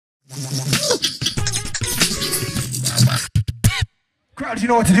Crowd, you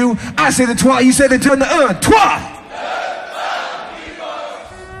know what to do. I say the trois, you say the deux, the un, trois.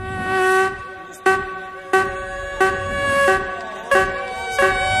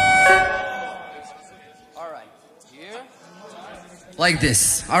 All right, here. Like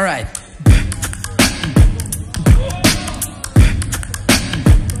this. All right.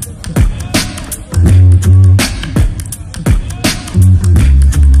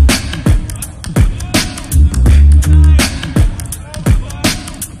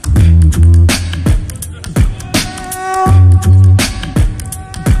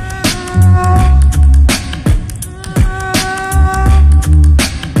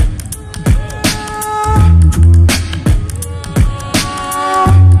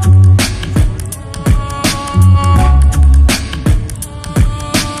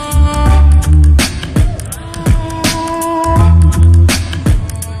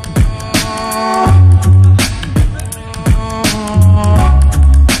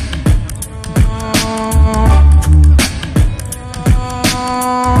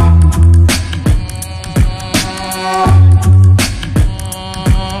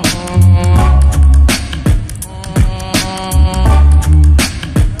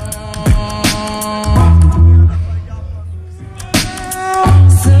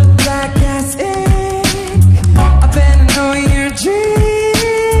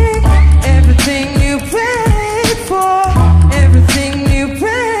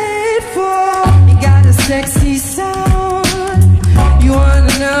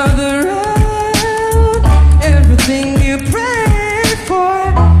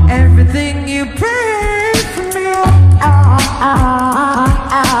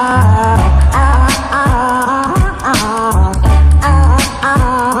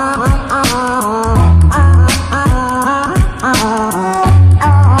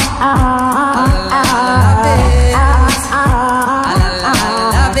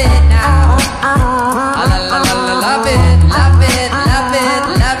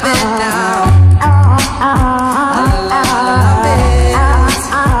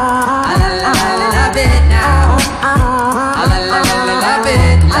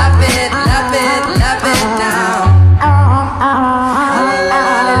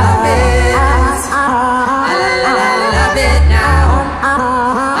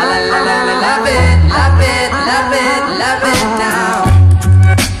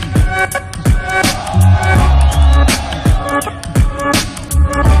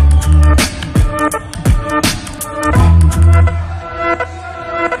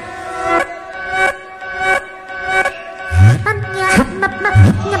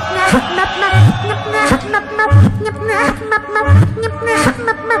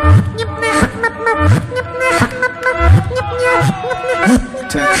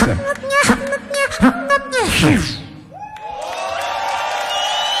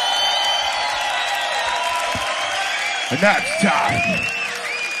 And that's time.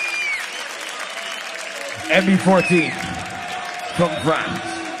 MB14 from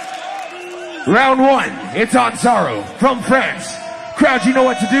France. Round one, it's on SARO from France. Crowd, you know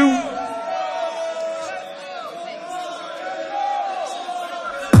what to do?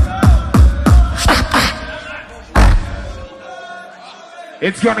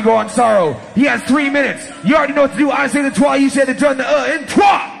 It's gonna go on SARO. He has 3 minutes. You already know what to do. I say the trois, you say the deux, the and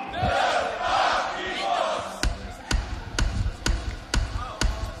trois.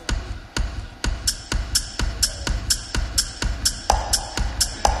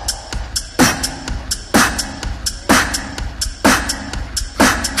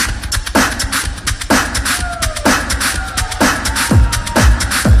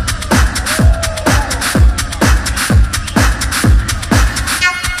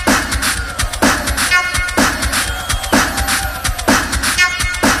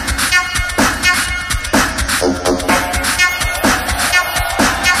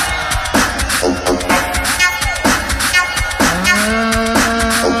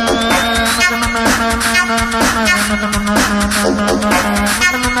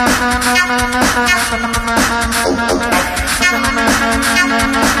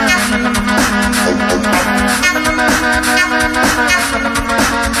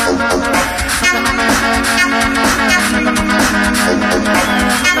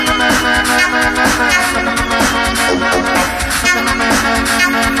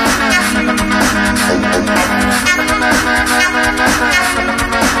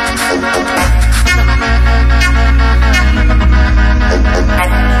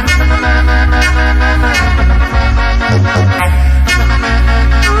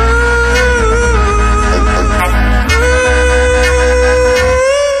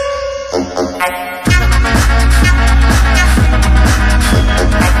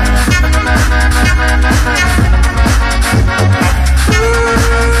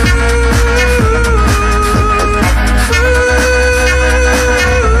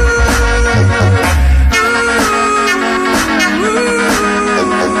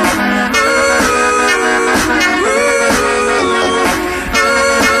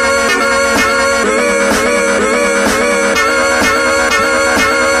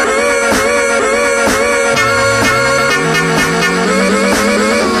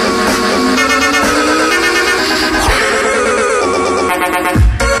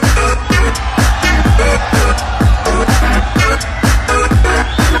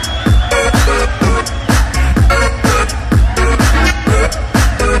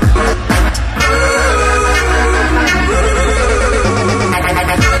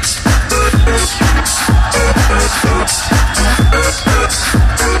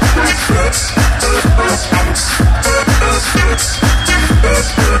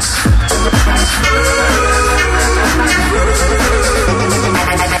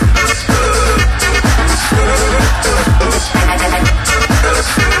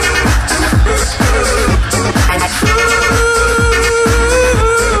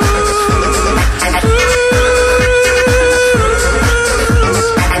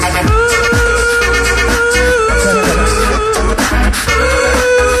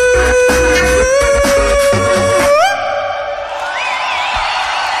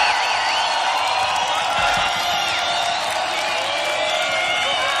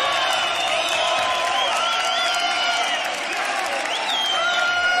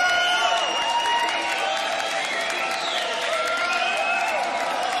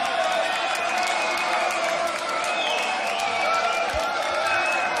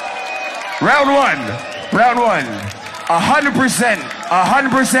 Round one.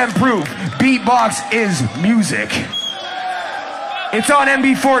 100% proof. Beatbox is music. It's on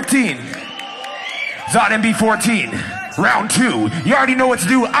MB14. It's on MB14. Round 2. You already know what to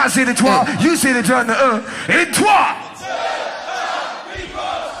do. I say the trois, you say the dun, et trois.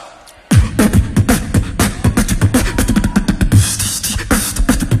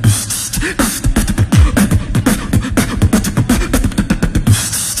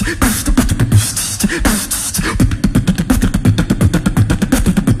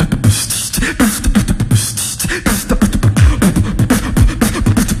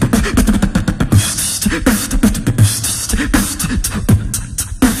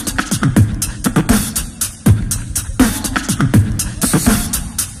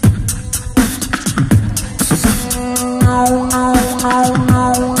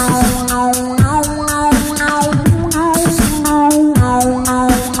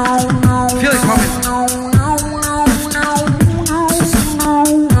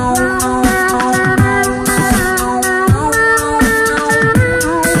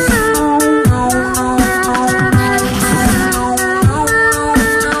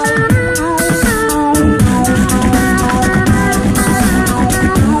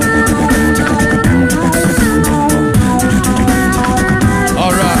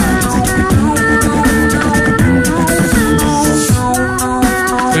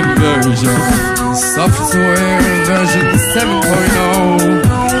 Software version 7.0.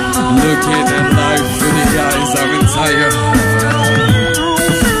 Looking at life through the eyes of entire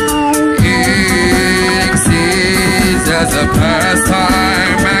it exists as a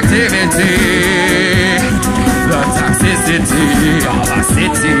pastime activity. The toxicity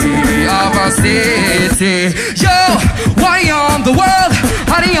of our city. Yo, why on the world?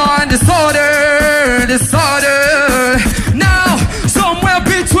 Honey on disorder. Now, somewhere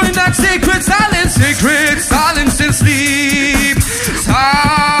between that sacred silence and sleep.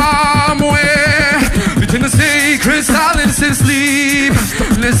 Somewhere between the sacred silence and sleep.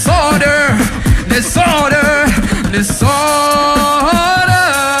 Disorder.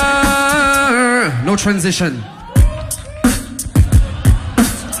 No transition.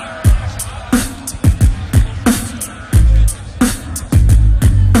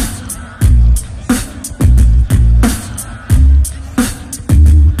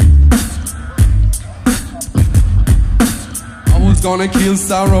 Gonna kill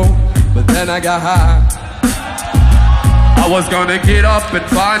SARO, but then I got high. I was gonna get up and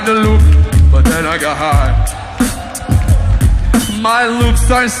find the loop, but then I got high. My loops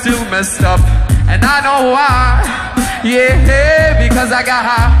are still messed up, and I know why. Yeah, because I got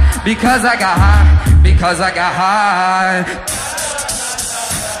high.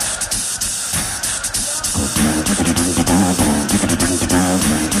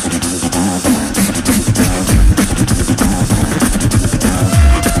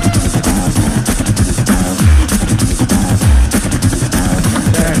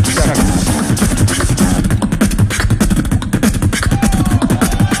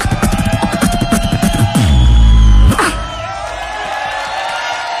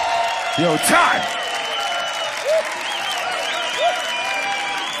 Yo, time!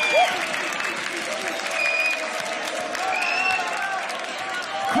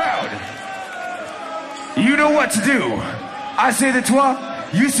 Crowd, you know what to do. I say the trois,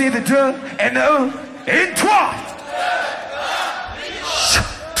 you say the deux, and the et trois!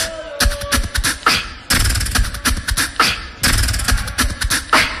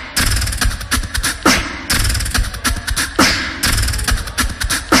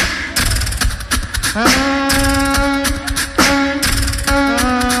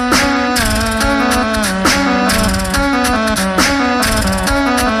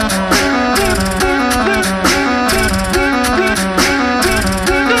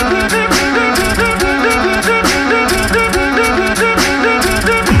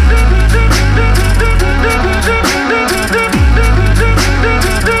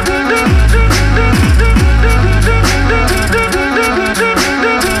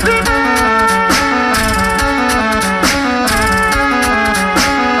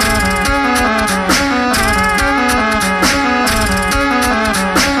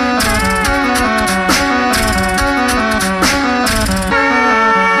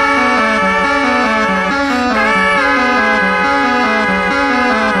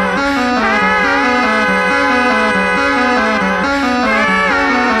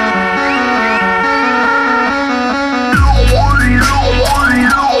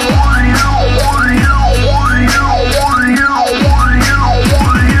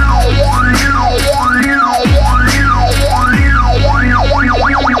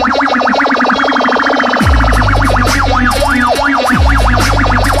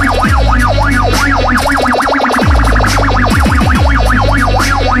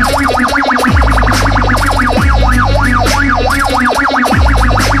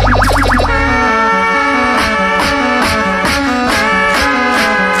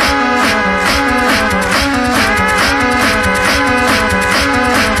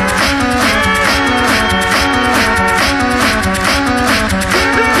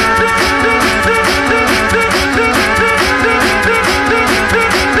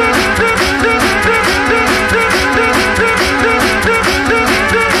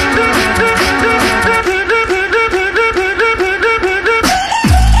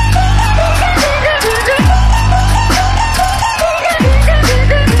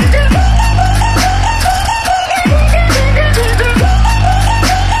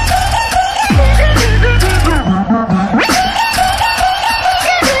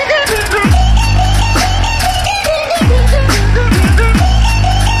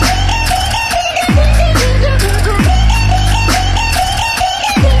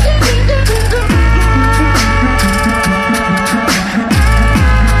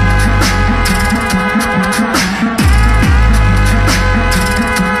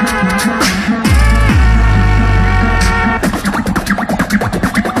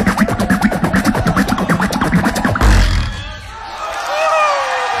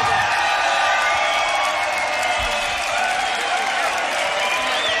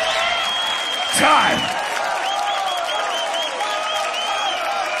 time.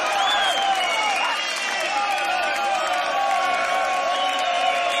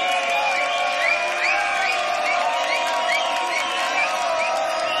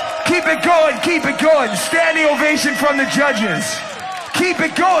 Keep it going, keep it going. Standing ovation from the judges. Keep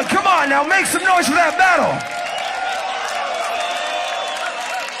it going. Come on now, make some noise for that battle.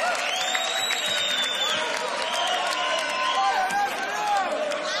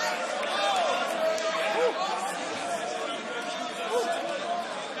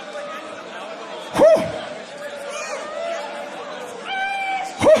 Whew.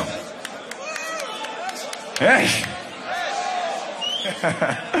 Whew. Hey.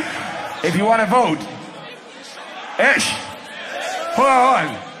 If you want to vote, Ish. Hold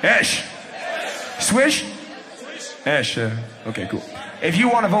on. Ish. Swish? Ish. Okay, cool. If you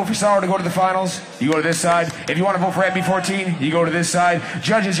want to vote for SARO to go to the finals, you go to this side. If you want to vote for MB14, you go to this side.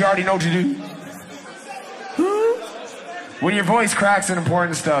 Judges, you already know what to do. When your voice cracks and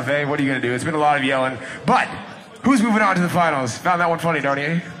important stuff, eh? What are you going to do? It's been a lot of yelling. But, who's moving on to the finals? Found that one funny, don't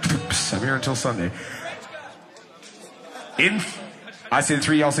you? I'm here until Sunday. I say the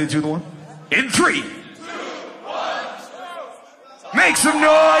 3, y'all say the 2, the 1. In 3, 2, 1. Make some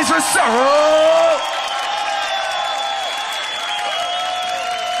noise for SARO!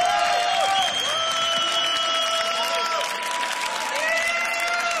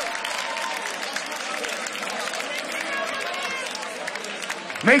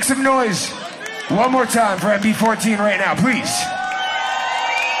 Make some noise one more time for MB14 right now, please.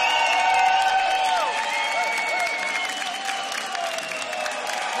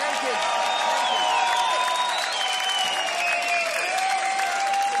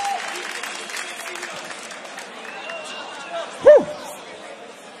 Woo!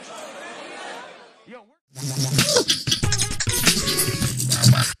 Yo,